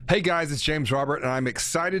Hey guys, it's James Robert, and I'm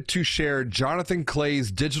excited to share Jonathan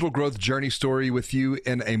Clay's digital growth journey story with you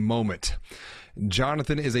in a moment.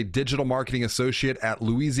 Jonathan is a digital marketing associate at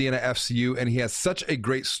Louisiana FCU, and he has such a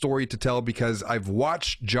great story to tell because I've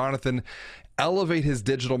watched Jonathan elevate his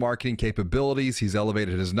digital marketing capabilities. He's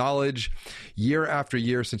elevated his knowledge year after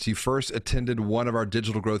year since he first attended one of our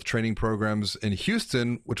digital growth training programs in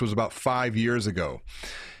Houston, which was about 5 years ago.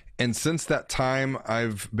 And since that time,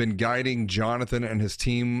 I've been guiding Jonathan and his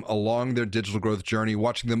team along their digital growth journey,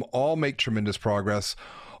 watching them all make tremendous progress,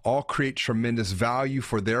 all create tremendous value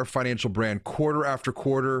for their financial brand quarter after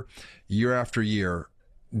quarter, year after year.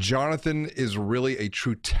 Jonathan is really a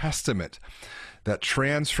true testament that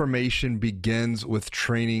transformation begins with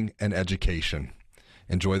training and education.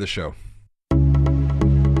 Enjoy the show.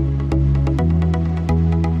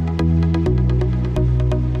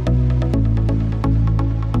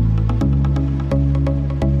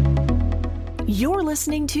 You're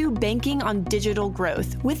listening to Banking on Digital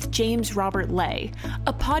Growth with James Robert Lay,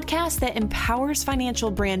 a podcast that empowers financial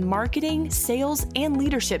brand marketing, sales, and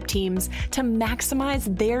leadership teams to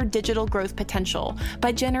maximize their digital growth potential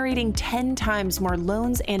by generating 10 times more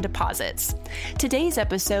loans and deposits. Today's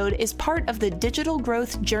episode is part of the Digital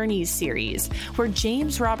Growth Journeys series, where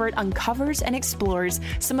James Robert uncovers and explores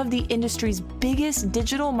some of the industry's biggest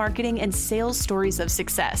digital marketing and sales stories of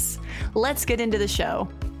success. Let's get into the show.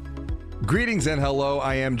 Greetings and hello.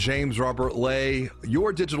 I am James Robert Lay,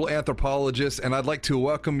 your digital anthropologist, and I'd like to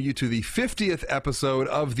welcome you to the 50th episode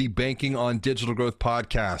of the Banking on Digital Growth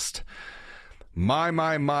podcast.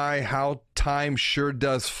 My, how time sure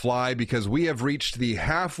does fly, because we have reached the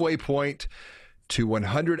halfway point to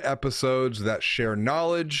 100 episodes that share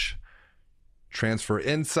knowledge, transfer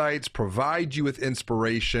insights, provide you with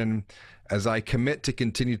inspiration, as I commit to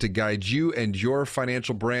continue to guide you and your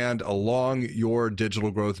financial brand along your digital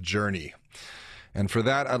growth journey. And for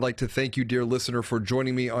that, I'd like to thank you, dear listener, for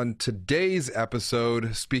joining me on today's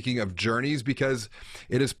episode, speaking of journeys, because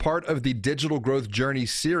it is part of the Digital Growth Journey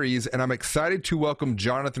series, and I'm excited to welcome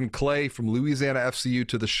Jonathan Clay from Louisiana FCU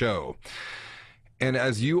to the show. And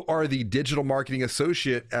as you are the digital marketing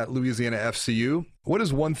associate at Louisiana FCU, what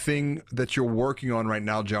is one thing that you're working on right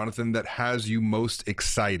now, Jonathan, that has you most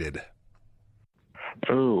excited?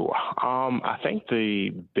 I think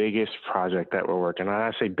the biggest project that we're working on,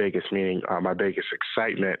 I say biggest meaning my biggest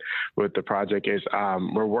excitement with the project is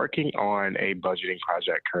we're working on a budgeting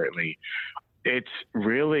project currently. It's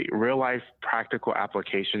really real life practical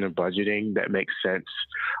application of budgeting that makes sense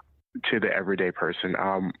to the everyday person.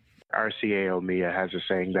 Our CAO, Mia, has a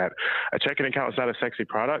saying that a checking account is not a sexy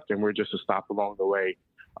product, and we're just a stop along the way.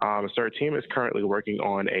 So our team is currently working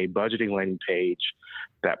on a budgeting landing page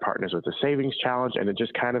that partners with the Savings Challenge, and it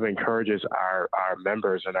just kind of encourages our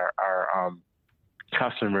members and our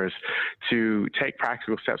customers to take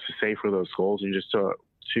practical steps to save for those goals and just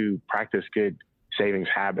to practice good savings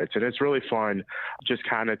habits. And it's really fun just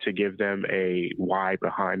kind of to give them a why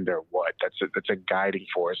behind their what. That's a guiding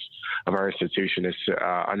force of our institution, is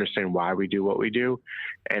to understand why we do what we do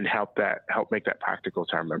and help make that practical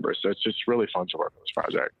to our members. So it's just really fun to work on this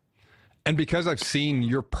project. And because I've seen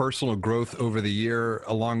your personal growth over the year,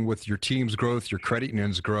 along with your team's growth, your credit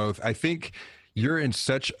union's growth, I think you're in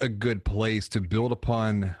such a good place to build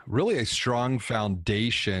upon really a strong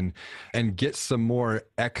foundation and get some more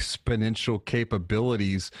exponential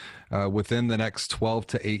capabilities within the next 12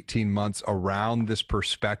 to 18 months around this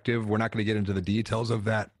perspective. We're not going to get into the details of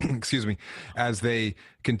that, excuse me, as they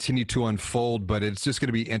continue to unfold, but it's just going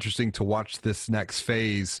to be interesting to watch this next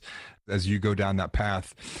phase as you go down that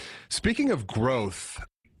path. Speaking of growth,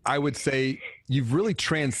 I would say you've really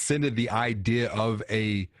transcended the idea of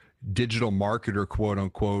a digital marketer, quote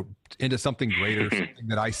unquote, into something greater, something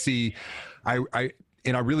that I see, I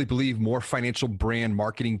really believe more financial brand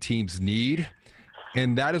marketing teams need.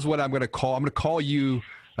 And that is what I'm going to call you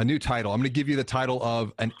a new title. I'm going to give you the title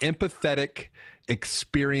of an empathetic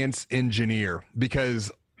experience engineer,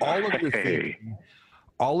 because all of your thinking,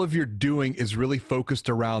 all of your doing is really focused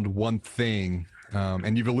around one thing.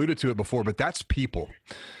 And you've alluded to it before, but that's people.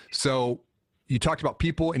 So you talked about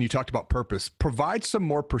people and you talked about purpose. Provide some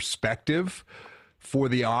more perspective for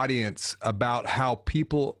the audience about how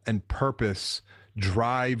people and purpose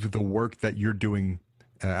drive the work that you're doing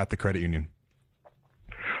at the credit union.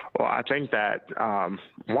 Well, I think that, I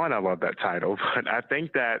love that title, but I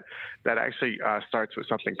think that actually starts with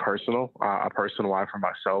something personal. A personal why for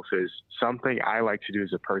myself is something I like to do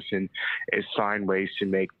as a person is find ways to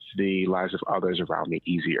make the lives of others around me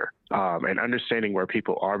easier, and understanding where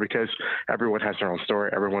people are, because everyone has their own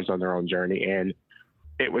story. Everyone's on their own journey. And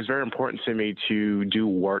it was very important to me to do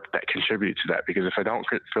work that contributed to that, because if I don't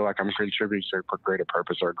feel like I'm contributing to a greater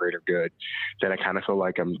purpose or a greater good, then I kind of feel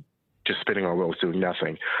like I'm just spinning on wheels doing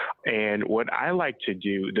nothing. And what I like to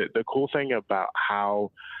do, the cool thing about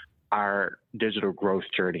how our digital growth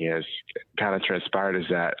journey has kind of transpired is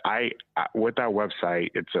that with our website,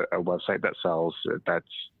 it's a website that sells. That's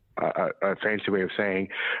a fancy way of saying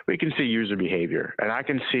we can see user behavior, and I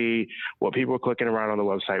can see what people are clicking around on the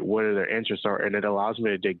website, what are their interests are, and it allows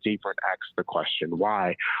me to dig deeper and ask the question,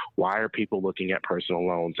 why are people looking at personal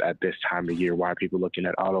loans at this time of year? Why are people looking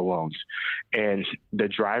at auto loans? And the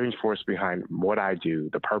driving force behind what I do,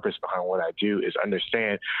 the purpose behind what I do, is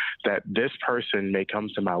understand that this person may come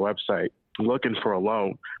to my website looking for a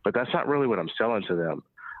loan, but that's not really what I'm selling to them.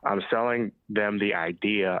 I'm selling them the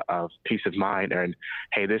idea of peace of mind. And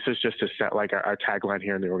hey, this is just a step, like our tagline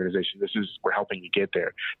here in the organization. We're helping you get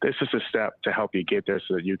there. This is a step to help you get there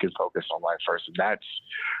so that you can focus on life first. And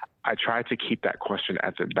I try to keep that question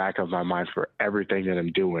at the back of my mind for everything that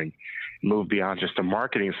I'm doing, move beyond just the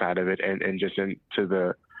marketing side of it and just into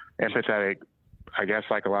the empathetic, I guess,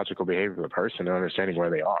 psychological behavior of the person and understanding where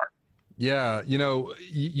they are. Yeah,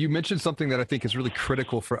 you mentioned something that I think is really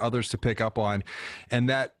critical for others to pick up on, and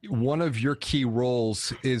that one of your key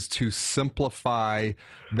roles is to simplify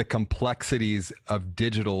the complexities of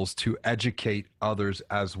digitals to educate others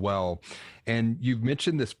as well. And you've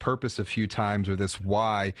mentioned this purpose a few times, or this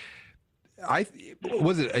why.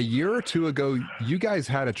 Was it a year or two ago, you guys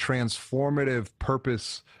had a transformative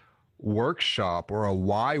purpose workshop, or a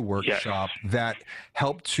why workshop, yes, that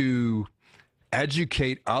helped to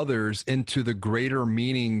educate others into the greater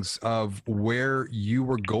meanings of where you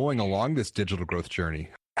were going along this digital growth journey.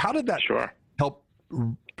 How did that help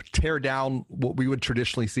tear down what we would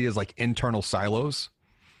traditionally see as like internal silos?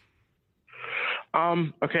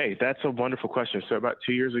 Okay, that's a wonderful question. So about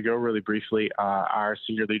 2 years ago, really briefly, our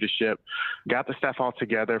senior leadership got the staff all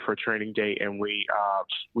together for training day, and we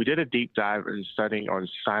did a deep dive in studying on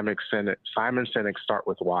Simon Sinek's Start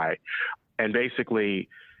With Why. And basically,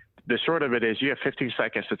 the short of it is you have 15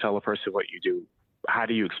 seconds to tell a person what you do. How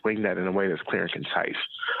do you explain that in a way that's clear and concise?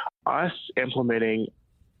 Us implementing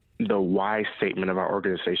the why statement of our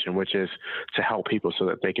organization, which is to help people so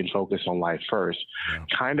that they can focus on life first,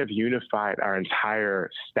 kind of unified our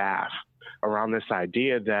entire staff around this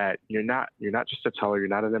idea that you're not just a teller, you're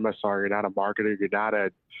not an MSR, you're not a marketer, you're not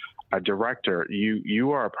a director.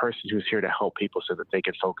 You are a person who's here to help people so that they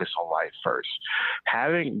can focus on life first.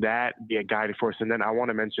 Having that be a guiding force, and then I want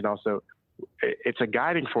to mention also, it's a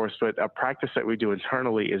guiding force, but a practice that we do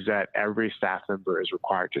internally is that every staff member is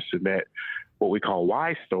required to submit what we call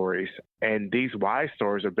why stories. And these why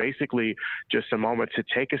stories are basically just a moment to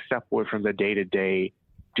take a step away from the day-to-day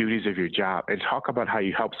duties of your job and talk about how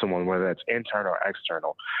you help someone, whether that's internal or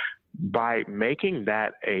external. By making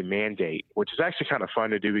that a mandate, which is actually kind of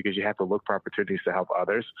fun to do because you have to look for opportunities to help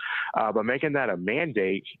others, but making that a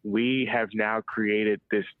mandate, we have now created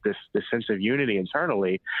this sense of unity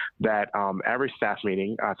internally that every staff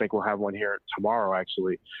meeting, I think we'll have one here tomorrow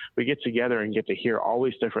actually, we get together and get to hear all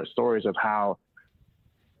these different stories of how,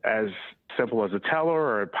 as simple as a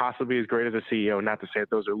teller or possibly as great as a CEO, not to say that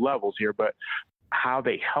those are levels here, but how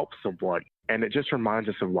they help someone. And it just reminds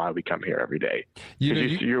us of why we come here every day.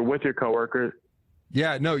 You're with your coworker.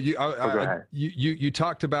 Yeah, no, you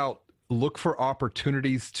talked about look for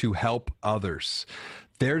opportunities to help others.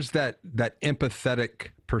 There's that empathetic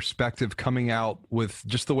perspective coming out with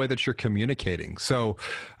just the way that you're communicating. So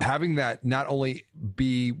having that not only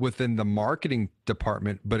be within the marketing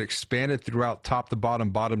department, but expanded throughout top to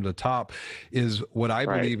bottom, bottom to top, is what I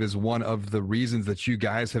believe is one of the reasons that you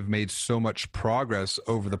guys have made so much progress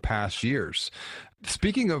over the past years.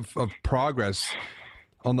 Speaking of progress,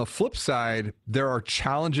 on the flip side, there are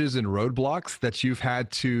challenges and roadblocks that you've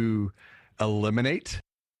had to eliminate.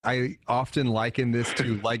 I often liken this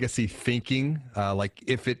to legacy thinking, like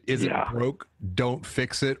if it isn't broke, don't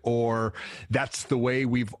fix it, or that's the way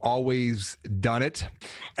we've always done it.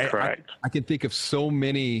 Correct. I can think of so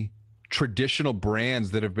many traditional brands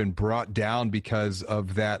that have been brought down because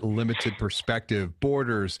of that limited perspective.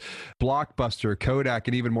 Borders, Blockbuster, Kodak,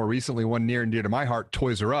 and even more recently, one near and dear to my heart,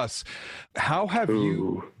 Toys R Us. How have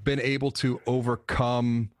you been able to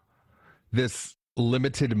overcome this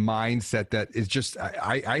limited mindset that is just,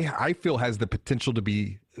 I feel has the potential to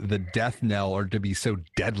be the death knell or to be so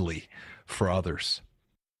deadly for others?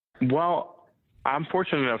 Well, I'm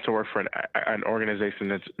fortunate enough to work for an organization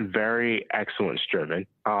that's very excellence driven.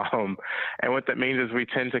 And what that means is we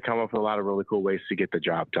tend to come up with a lot of really cool ways to get the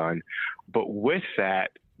job done. But with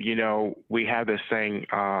that, we have this saying,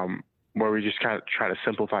 where we just kind of try to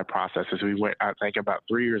simplify processes. We went, I think about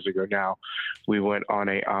 3 years ago now, we went on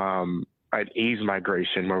an ease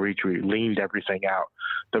migration where we leaned everything out.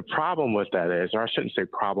 The problem with that is, or I shouldn't say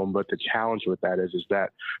problem, but the challenge with that is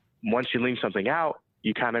that once you lean something out,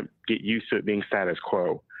 you kind of get used to it being status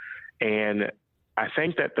quo. And I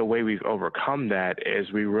think that the way we've overcome that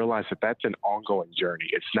is we realize that that's an ongoing journey.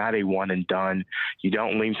 It's not a one and done. You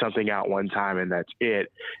don't lean something out one time and that's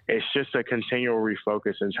it. It's just a continual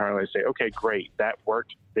refocus internally. Say, okay, great, that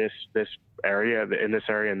worked this area, in this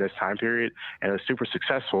area, in this time period, and it was super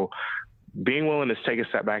successful. Being willing to take a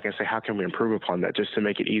step back and say, how can we improve upon that just to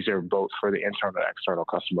make it easier both for the internal and external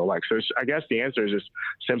customer alike? So I guess the answer is just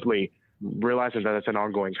simply realizing that it's an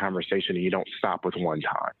ongoing conversation and you don't stop with one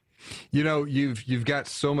time. You know, you've got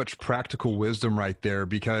so much practical wisdom right there,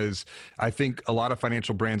 because I think a lot of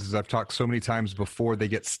financial brands, as I've talked so many times before, they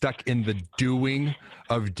get stuck in the doing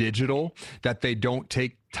of digital, that they don't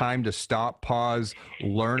take time to stop, pause,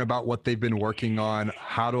 learn about what they've been working on,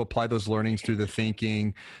 how to apply those learnings through the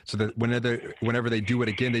thinking, so that whenever they do it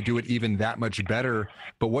again, they do it even that much better.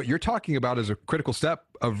 But what you're talking about is a critical step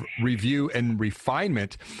of review and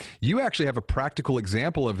refinement. You actually have a practical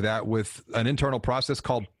example of that with an internal process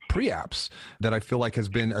called pre-apps that I feel like has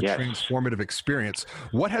been a transformative experience.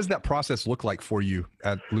 What has that process looked like for you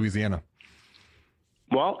at Louisiana?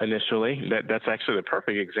 Well, initially, that's actually the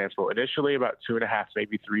perfect example. Initially, about 2.5,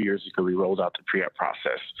 maybe 3 years ago, we rolled out the pre-app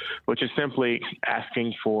process, which is simply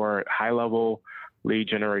asking for high-level lead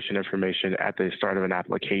generation information at the start of an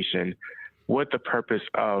application with the purpose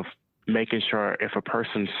of making sure if a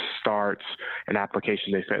person starts an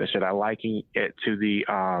application, they finish it. I liken it to the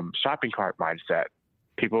shopping cart mindset.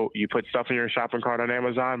 You put stuff in your shopping cart on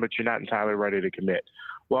Amazon, but you're not entirely ready to commit.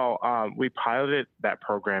 Well, we piloted that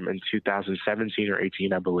program in 2017 or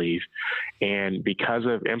 18, I believe. And because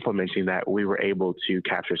of implementing that, we were able to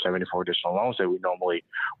capture 74 additional loans that we normally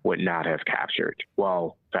would not have captured.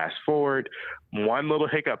 Well, fast forward, one little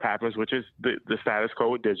hiccup happens, which is the status quo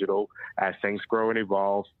with digital. As things grow and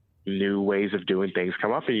evolve, new ways of doing things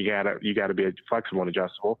come up, and you gotta be flexible and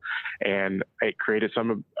adjustable. And it created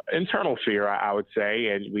some internal fear, I would say,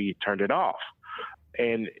 and we turned it off.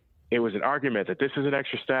 And it was an argument that this is an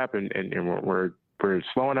extra step, and we're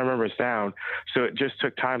slowing our members down. So it just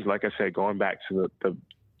took time, like I said, going back to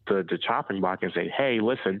the chopping block and saying, hey,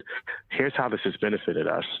 listen, here's how this has benefited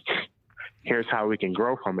us. Here's how we can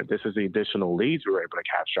grow from it. This is the additional leads we were able to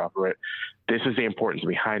capture off of it. This is the importance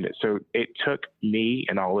behind it. So it took me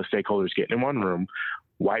and all the stakeholders getting in one room,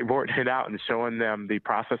 whiteboarding it out and showing them the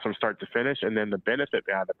process from start to finish, and then the benefit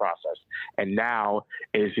behind the process. And now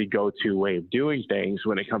is the go-to way of doing things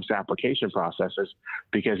when it comes to application processes,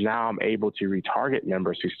 because now I'm able to retarget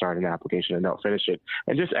members who start an application and don't finish it,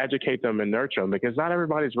 and just educate them and nurture them, because not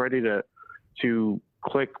everybody's ready to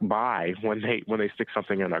click buy when they stick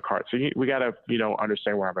something in their cart. So we got to,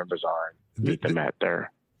 understand where our members are and meet them at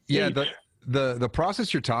their needs. The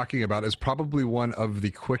process you're talking about is probably one of the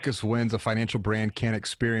quickest wins a financial brand can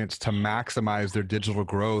experience to maximize their digital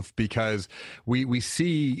growth, because we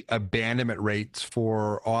see abandonment rates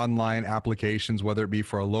for online applications, whether it be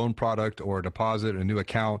for a loan product or a deposit, a new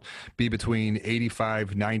account, be between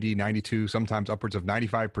 85, 90, 92, sometimes upwards of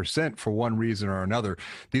 95% for one reason or another.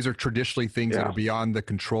 These are traditionally things that are beyond the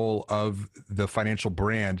control of the financial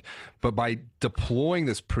brand. But by deploying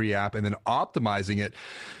this pre-app and then optimizing it,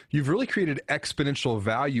 you've really created exponential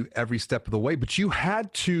value every step of the way. But you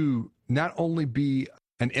had to not only be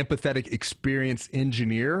an empathetic experience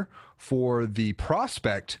engineer for the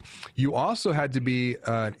prospect, you also had to be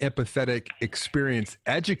an empathetic experience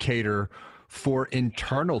educator for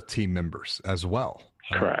internal team members as well.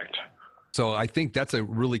 Correct. So I think that's a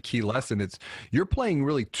really key lesson. You're playing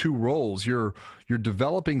really two roles. You're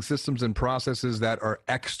developing systems and processes that are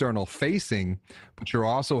external facing, but you're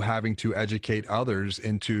also having to educate others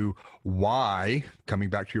into why, coming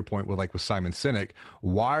back to your point with Simon Sinek,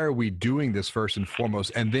 why are we doing this first and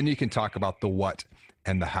foremost? And then you can talk about the what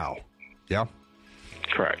and the how. Yeah?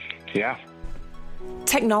 Correct. Yeah.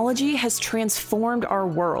 Technology has transformed our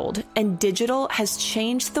world, and digital has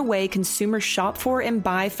changed the way consumers shop for and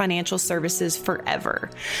buy financial services forever.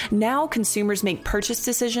 Now, consumers make purchase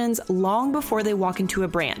decisions long before they walk into a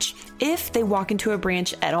branch, if they walk into a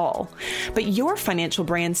branch at all. But your financial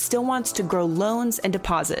brand still wants to grow loans and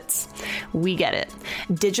deposits. We get it.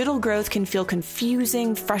 Digital growth can feel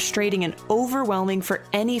confusing, frustrating, and overwhelming for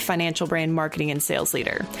any financial brand marketing and sales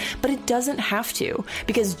leader. But it doesn't have to,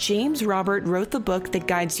 because James Robert wrote the book book that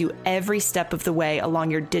guides you every step of the way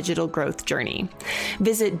along your digital growth journey.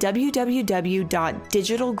 Visit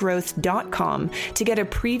www.digitalgrowth.com to get a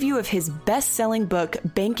preview of his best-selling book,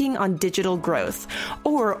 Banking on Digital Growth,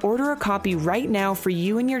 or order a copy right now for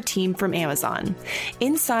you and your team from Amazon.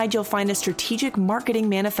 Inside, you'll find a strategic marketing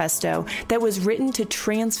manifesto that was written to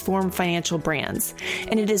transform financial brands,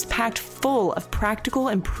 and it is packed full of practical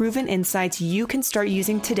and proven insights you can start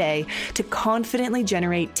using today to confidently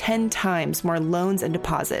generate 10 times more loans and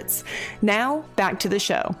deposits. Now, back to the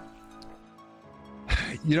show.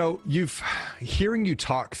 You know, hearing you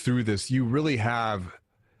talk through this, you really have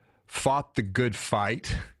fought the good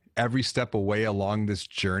fight every step away along this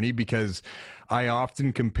journey, because I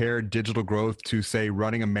often compare digital growth to, say,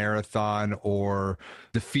 running a marathon or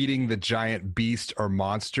defeating the giant beast or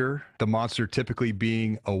monster, the monster typically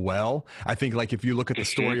being a well. I think, like, if you look at the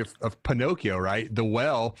story of Pinocchio, right, the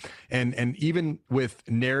well, and even with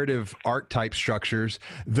narrative archetype structures,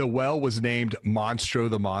 the well was named Monstro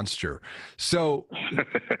the Monster. So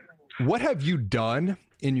what have you done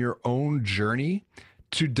in your own journey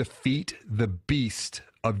to defeat the beast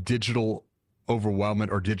of digital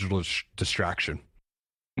overwhelmment or digital distraction?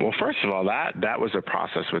 Well, first of all, that was a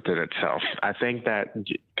process within itself. I think that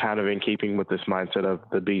kind of in keeping with this mindset of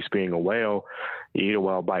the beast being a whale, you eat a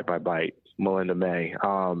whale bite by bite, Melinda May.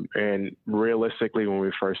 And realistically, when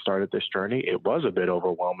we first started this journey, it was a bit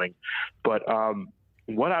overwhelming. But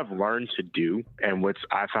what I've learned to do, and which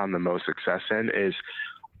I found the most success in, is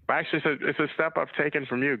actually, it's a step I've taken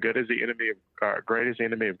from you. Good is the enemy of great is the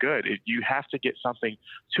enemy of good. You have to get something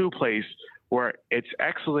to a place where it's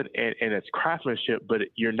excellent in its craftsmanship, but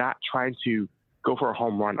you're not trying to go for a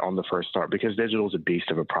home run on the first start, because digital is a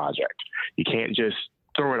beast of a project. You can't just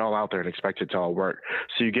throw it all out there and expect it to all work.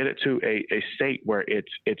 So you get it to a state where it's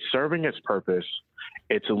serving its purpose,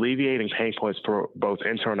 it's alleviating pain points for both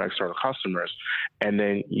internal and external customers, and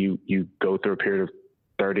then you go through a period of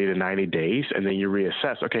 30 to 90 days, and then you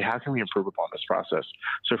reassess, okay, how can we improve upon this process?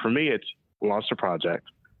 So for me, it's launch the project,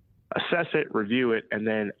 assess it, review it, and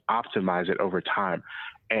then optimize it over time.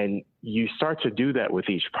 And you start to do that with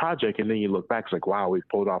each project, and then you look back, it's like, wow, we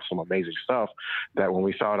pulled off some amazing stuff that when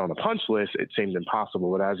we saw it on the punch list, it seemed impossible.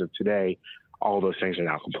 But as of today, all those things are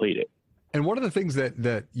now completed. And one of the things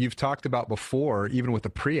that you've talked about before, even with the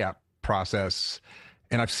pre-app process,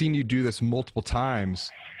 and I've seen you do this multiple times,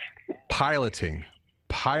 piloting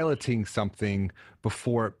something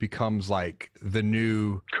before it becomes like the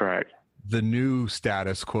new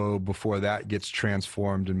status quo, before that gets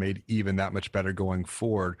transformed and made even that much better going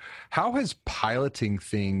forward. How has piloting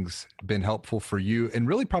things been helpful for you, and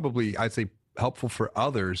really probably, I'd say, helpful for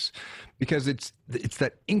others, because it's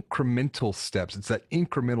that incremental steps, it's that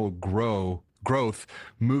incremental growth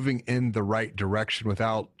moving in the right direction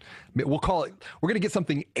without, we'll call it, we're going to get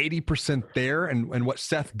something 80% there. And what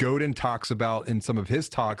Seth Godin talks about in some of his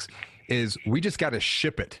talks is we just got to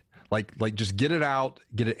ship it. Like just get it out,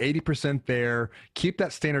 get it 80% there, keep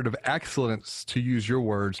that standard of excellence, to use your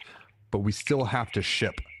words, but we still have to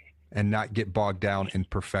ship and not get bogged down in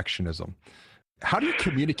perfectionism. How do you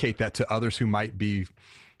communicate that to others who might be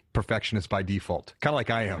perfectionists by default, kind of like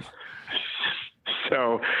I am?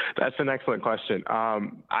 So that's an excellent question.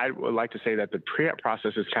 I would like to say that the pre-app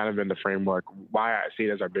process has kind of been the framework. Why I see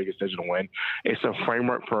it as our biggest digital win. It's a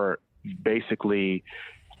framework for basically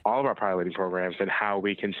all of our piloting programs and how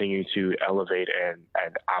we continue to elevate and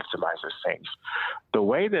optimize those things. The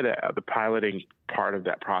way that the piloting part of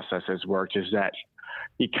that process has worked is that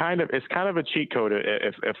it's kind of a cheat code,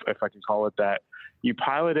 if I can call it that. You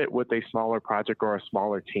pilot it with a smaller project or a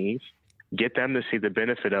smaller team, get them to see the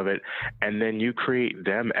benefit of it, and then you create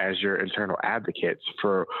them as your internal advocates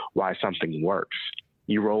for why something works.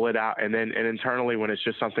 You roll it out, and internally, when it's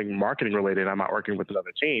just something marketing related, I'm not working with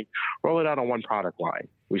another team, roll it out on one product line.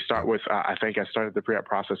 We start with, I think I started the pre-app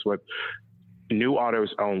process with new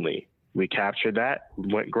autos only. We captured that,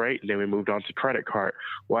 went great, and then we moved on to credit card.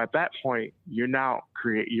 Well, at that point,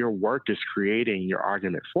 your work is creating your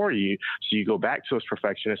argument for you. So you go back to its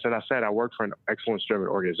perfectionist. And I said, I work for an excellence-driven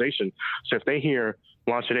organization. So if they hear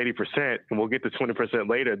launch at 80% and we'll get to 20%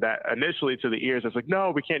 later, that initially to the ears, it's like,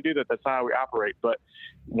 no, we can't do that. That's not how we operate. But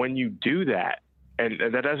when you do that,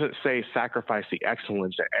 and that doesn't say sacrifice the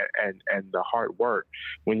excellence and the hard work.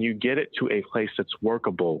 When you get it to a place that's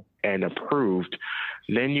workable and approved,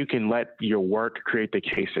 then you can let your work create the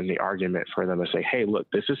case and the argument for them to say, hey, look,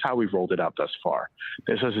 this is how we've rolled it out thus far.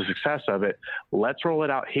 This is the success of it. Let's roll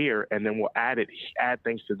it out here, and then we'll add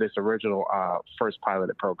things to this original first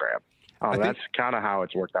piloted program. That's kind of how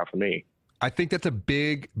it's worked out for me. I think that's a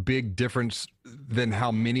big, big difference than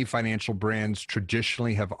how many financial brands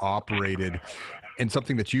traditionally have operated. and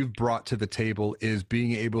something that you've brought to the table is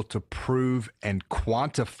being able to prove and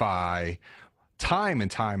quantify time and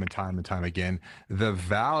time again the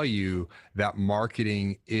value that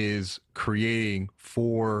marketing is creating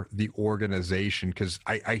for the organization. Because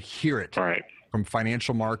I hear it from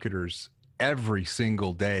financial marketers every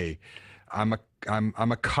single day. I'm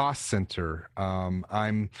a cost center.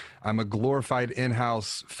 I'm a glorified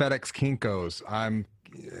in-house FedEx Kinko's. I'm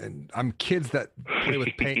kids that play with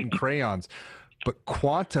paint and crayons, but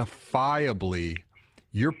quantifiably,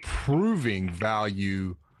 you're proving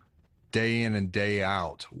value day in and day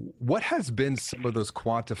out. What has been some of those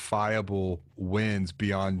quantifiable wins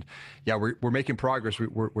beyond, we're making progress,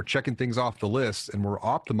 we're checking things off the list and we're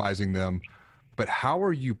optimizing them, but how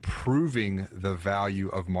are you proving the value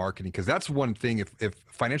of marketing? Because that's one thing, if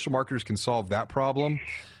financial marketers can solve that problem,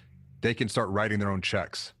 they can start writing their own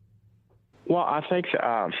checks. Well, I think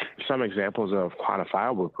some examples of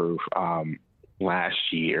quantifiable proof.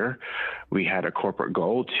 Last year, we had a corporate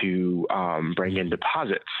goal to bring in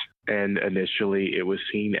deposits. And initially, it was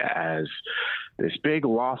seen as this big,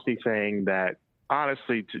 lofty thing that,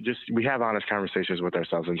 honestly, we have honest conversations with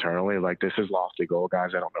ourselves internally. Like, this is lofty goal,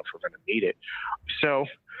 guys. I don't know if we're going to meet it. So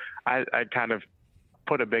I kind of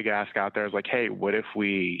put a big ask out there. It's like, hey, what if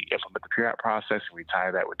we implement the pre-app process and we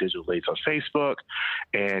tie that with digital leads on Facebook?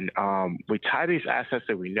 And we tie these assets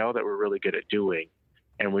that we know that we're really good at doing,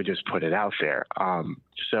 and we just put it out there.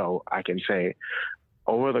 So I can say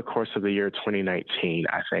over the course of the year 2019,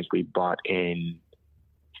 I think we bought in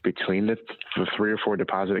between the 3 or 4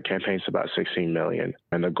 deposited campaigns about $16 million,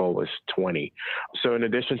 and the goal was 20. So in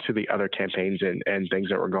addition to the other campaigns and things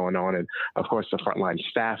that were going on, and of course the frontline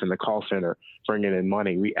staff and the call center bringing in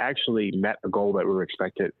money, we actually met a goal that we were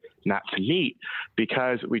expected not to meet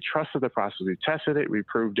because we trusted the process. We tested it, we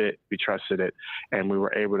proved it, we trusted it, and we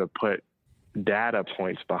were able to put data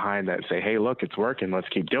points behind that and say, hey, look, it's working. Let's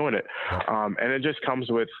keep doing it. And it just comes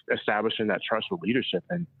with establishing that trust with leadership.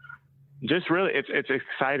 And just really, it's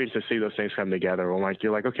exciting to see those things come together. When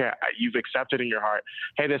you're like, okay, you've accepted in your heart,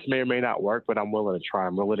 hey, this may or may not work, but I'm willing to try.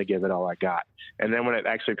 I'm willing to give it all I got. And then when it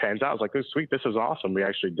actually pans out, it's like, sweet, this is awesome. We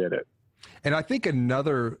actually did it. And I think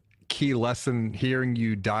another key lesson hearing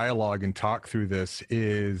you dialogue and talk through this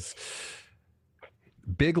is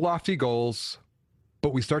big, lofty goals,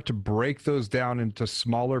 but we start to break those down into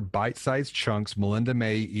smaller bite-sized chunks. Melinda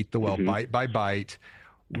May, Eat the Well, bite by bite,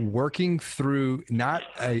 working through not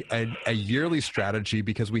a yearly strategy,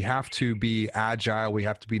 because we have to be agile, we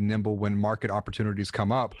have to be nimble when market opportunities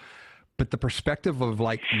come up, but the perspective of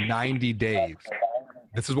like 90 days.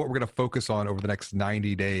 This is what we're going to focus on over the next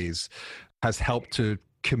 90 days has helped to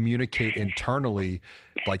communicate internally,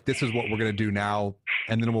 like, this is what we're going to do now,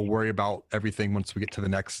 and then we'll worry about everything once we get to the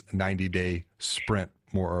next 90-day sprint,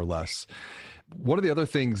 more or less. One of the other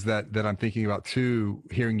things that I'm thinking about too,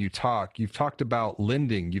 hearing you talk, you've talked about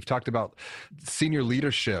lending, you've talked about senior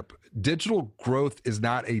leadership. Digital growth is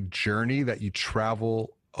not a journey that you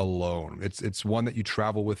travel alone. It's one that you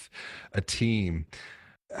travel with a team.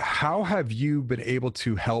 How have you been able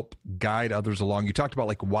to help guide others along? You talked about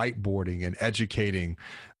like whiteboarding and educating,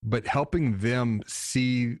 but helping them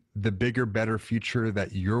see the bigger, better future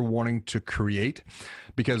that you're wanting to create.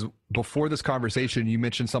 Because before this conversation, you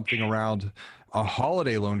mentioned something around a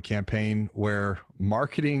holiday loan campaign where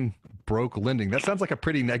marketing broke lending. That sounds like a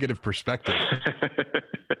pretty negative perspective.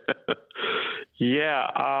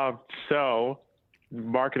 Yeah. So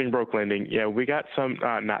marketing broke lending. Yeah, we got some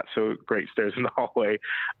not so great stares in the hallway.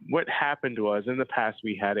 What happened was, in the past,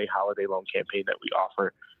 we had a holiday loan campaign that we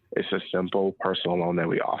offer. It's a simple personal loan that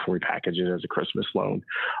we offer. We package it as a Christmas loan.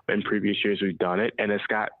 In previous years, we've done it, and it's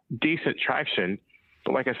got decent traction.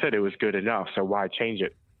 But like I said, it was good enough, so why change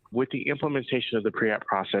it? With the implementation of the pre-app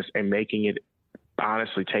process and making it,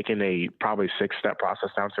 honestly, taking a probably 6-step process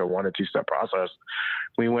down to a 1 or 2-step process,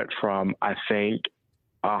 we went from, I think,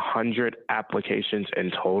 100 applications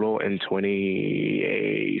in total in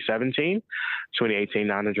 2017. 2018,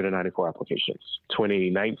 994 applications.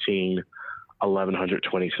 2019,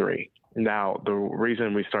 1,123. Now, the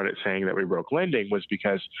reason we started saying that we broke lending was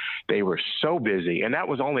because they were so busy, and that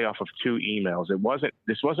was only off of 2 emails.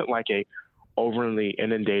 This wasn't like a overly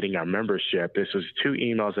inundating our membership. This was 2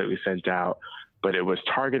 emails that we sent out, but it was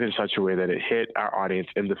targeted in such a way that it hit our audience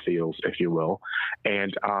in the fields, if you will.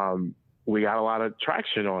 And we got a lot of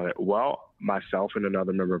traction on it. Well, myself and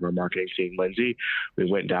another member of our marketing team, Lindsay, we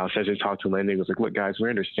went downstairs and talked to Lindsay. It was like, look, guys, we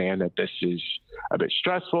understand that this is a bit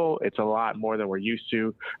stressful. It's a lot more than we're used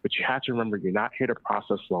to, but you have to remember, you're not here to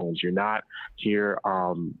process loans. You're not here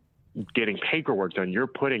getting paperwork done. You're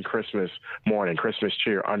putting Christmas morning, Christmas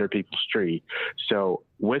cheer under people's tree. So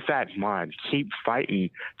with that in mind, keep fighting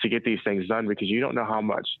to get these things done, because you don't know how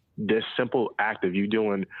much this simple act of you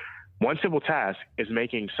doing one simple task is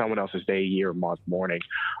making someone else's day, year, month, morning.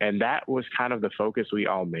 And that was kind of the focus we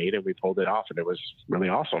all made, and we pulled it off, and it was really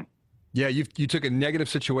awesome. Yeah, you took a negative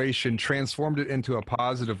situation, transformed it into a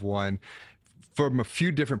positive one from a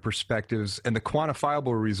few different perspectives, and the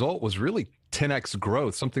quantifiable result was really 10x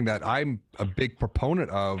growth, something that I'm a big proponent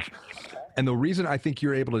of. And the reason I think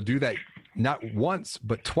you're able to do that not once,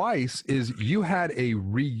 but twice, is you had a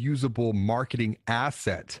reusable marketing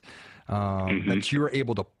asset that you were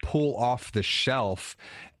able to pull off the shelf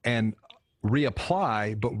and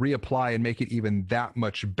reapply and make it even that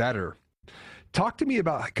much better. Talk to me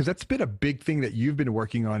about, because that's been a big thing that you've been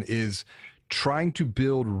working on, is trying to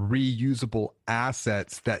build reusable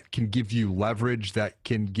assets that can give you leverage, that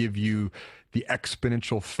can give you the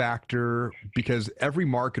exponential factor, because every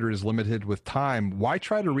marketer is limited with time. Why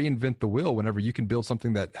try to reinvent the wheel whenever you can build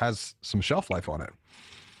something that has some shelf life on it?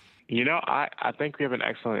 I think we have an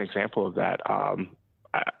excellent example of that.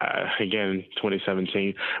 Again,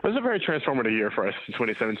 2017 was a very transformative year for us in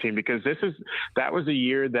 2017, because that was a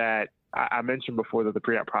year that I mentioned before that the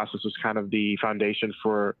pre-op process was kind of the foundation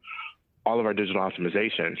for all of our digital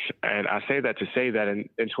optimizations. And I say that to say that in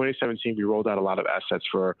 2017, we rolled out a lot of assets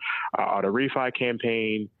for our auto refi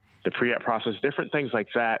campaign, the pre-op process, different things like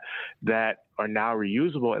that are now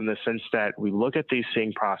reusable, in the sense that we look at these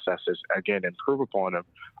same processes, again, improve upon them,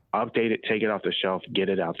 update it, take it off the shelf, get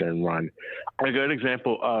it out there and run. A good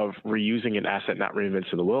example of reusing an asset, not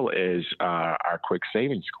reinventing the wheel, is our quick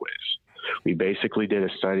savings quiz. We basically did a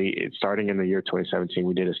study, starting in the year 2017,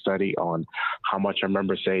 we did a study on how much our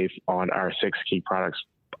members save on our 6 key products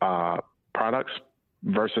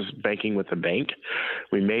versus banking with the bank.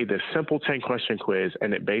 We made this simple 10-question quiz,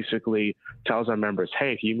 and it basically tells our members,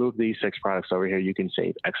 hey, if you move these 6 products over here, you can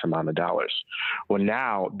save X amount of dollars. Well,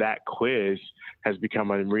 now that quiz has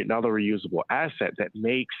become another reusable asset that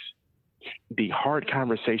makes the hard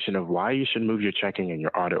conversation of why you should move your checking and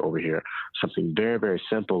your auto over here something very, very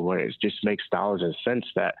simple, where it just makes dollars and cents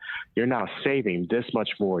that you're now saving this much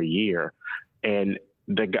more a year. And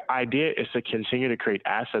the idea is to continue to create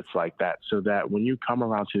assets like that, so that when you come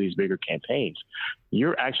around to these bigger campaigns,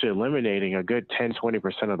 you're actually eliminating a good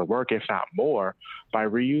 10-20% of the work, if not more, by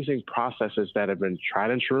reusing processes that have been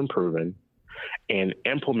tried and true and proven, and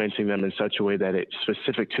implementing them in such a way that it's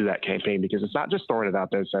specific to that campaign. Because it's not just throwing it out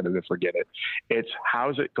there and setting it, forget it. It's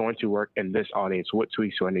how is it going to work in this audience? What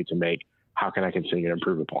tweaks do I need to make? How can I continue to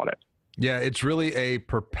improve upon it? Yeah, it's really a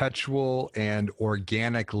perpetual and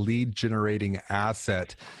organic lead generating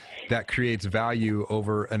asset that creates value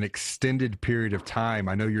over an extended period of time.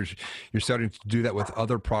 I know you're starting to do that with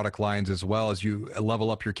other product lines as well, as you level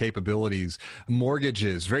up your capabilities.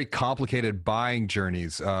 Mortgages, very complicated buying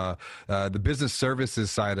journeys, the business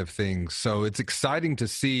services side of things. So it's exciting to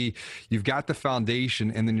see you've got the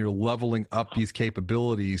foundation, and then you're leveling up these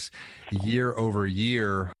capabilities year over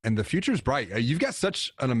year, and the future's bright. You've got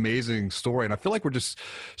such an amazing story, and I feel like we're just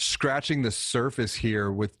scratching the surface here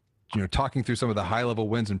with talking through some of the high level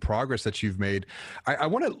wins and progress that you've made. I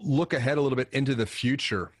want to look ahead a little bit into the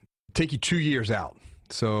future, take you 2 years out.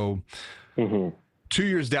 So 2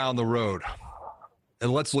 years down the road,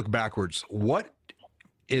 and let's look backwards. What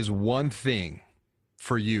is one thing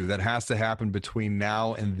for you that has to happen between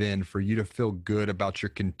now and then for you to feel good about your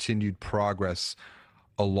continued progress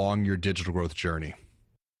along your digital growth journey?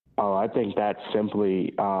 Oh, I think that's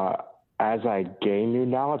simply, as I gain new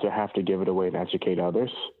knowledge, I have to give it away and educate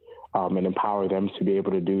others. And empower them to be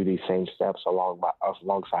able to do these same steps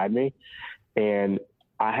alongside me. And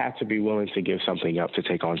I have to be willing to give something up to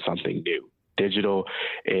take on something new. Digital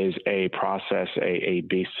is a process, a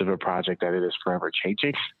beast of a project that it is forever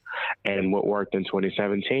changing. And what worked in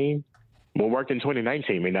 2017 will work in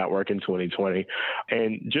 2019, may not work in 2020.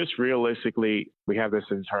 And just realistically, we have this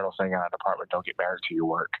internal saying in our department, don't get married to your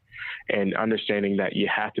work. And understanding that you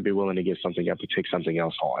have to be willing to give something up to take something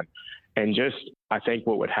else on. And I think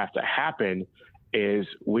what would have to happen is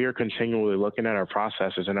we are continually looking at our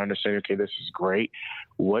processes and understanding, okay, this is great.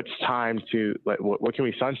 What's time to, what can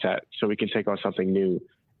we sunset so we can take on something new?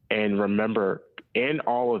 And remember, in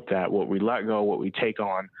all of that, what we let go, what we take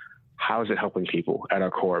on, how is it helping people at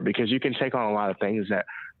our core? Because you can take on a lot of things that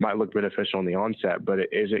might look beneficial in the onset, but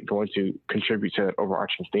is it going to contribute to that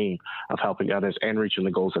overarching theme of helping others and reaching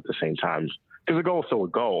the goals at the same time? Because the goal is still a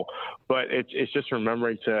goal, but it's just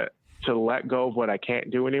remembering to let go of what I can't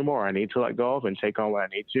do anymore. I need to let go of and take on what I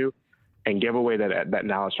need to, and give away that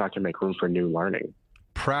knowledge so I can make room for new learning.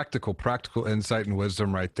 Practical insight and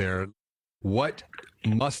wisdom right there. What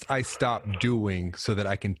must I stop doing so that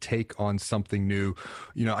I can take on something new?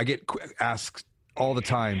 I get asked all the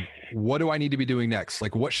time, what do I need to be doing next?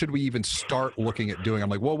 Like, what should we even start looking at doing? I'm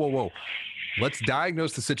like, whoa. Let's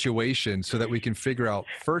diagnose the situation so that we can figure out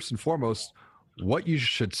first and foremost what you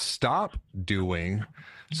should stop doing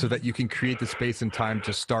so that you can create the space and time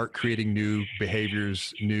to start creating new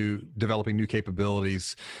behaviors, developing new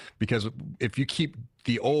capabilities. Because if you keep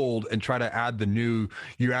the old and try to add the new,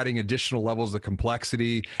 you're adding additional levels of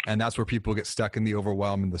complexity, and that's where people get stuck in the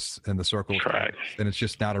overwhelm and the circle. Correct. And it's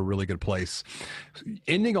just not a really good place.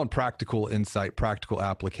 Ending on practical insight, practical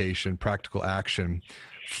application, practical action.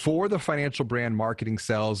 For the financial brand marketing,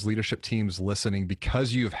 sales, leadership teams listening,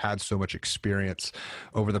 because you've had so much experience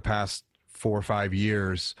over the past 4 or 5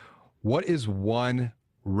 years, what is one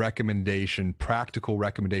recommendation, practical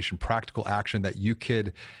action that you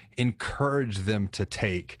could encourage them to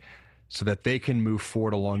take so that they can move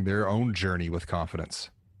forward along their own journey with confidence?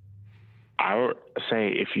 I would say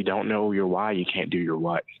if you don't know your why, you can't do your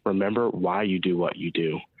what. Remember why you do what you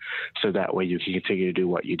do, so that way you can continue to do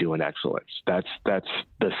what you do in excellence. That's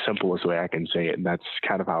the simplest way I can say it, and that's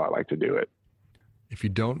kind of how I like to do it. If you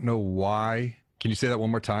don't know why, can you say that one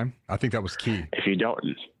more time? I think that was key. If you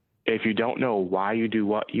don't know why you do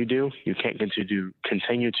what you do, you can't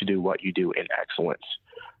continue to do what you do in excellence,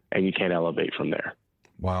 and you can't elevate from there.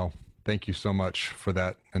 Wow. Thank you so much for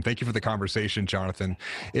that. And thank you for the conversation, Jonathan.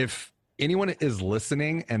 If anyone is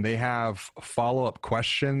listening and they have follow-up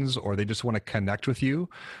questions or they just want to connect with you,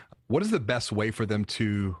 what is the best way for them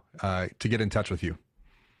to get in touch with you?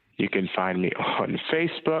 You can find me on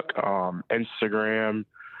Facebook, Instagram,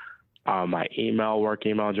 my work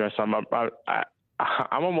email address. I'm a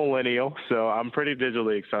millennial, so I'm pretty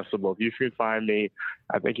digitally accessible. If you can find me,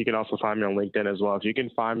 I think you can also find me on LinkedIn as well. If you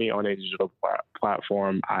can find me on a digital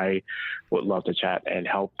platform, I would love to chat and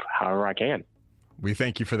help however I can. We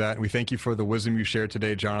thank you for that. We thank you for the wisdom you shared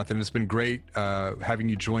today, Jonathan. It's been great having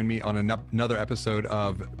you join me on another episode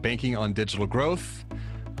of Banking on Digital Growth.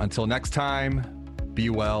 Until next time,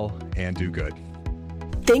 be well and do good.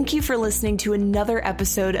 Thank you for listening to another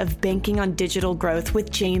episode of Banking on Digital Growth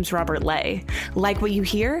with James Robert Lay. Like what you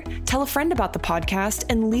hear? Tell a friend about the podcast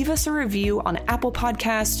and leave us a review on Apple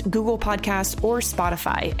Podcasts, Google Podcasts, or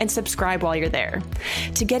Spotify, and subscribe while you're there.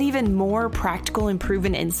 To get even more practical and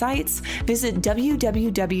proven insights, visit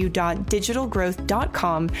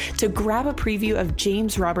www.digitalgrowth.com to grab a preview of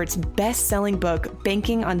James Robert's best-selling book,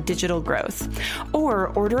 Banking on Digital Growth, or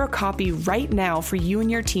order a copy right now for you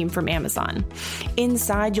and your team from Amazon.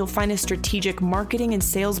 Inside, you'll find a strategic marketing and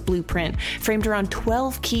sales blueprint framed around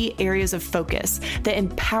 12 key areas of focus that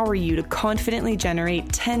empower you to confidently generate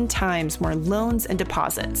 10 times more loans and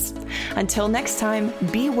deposits. Until next time,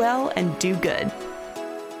 be well and do good.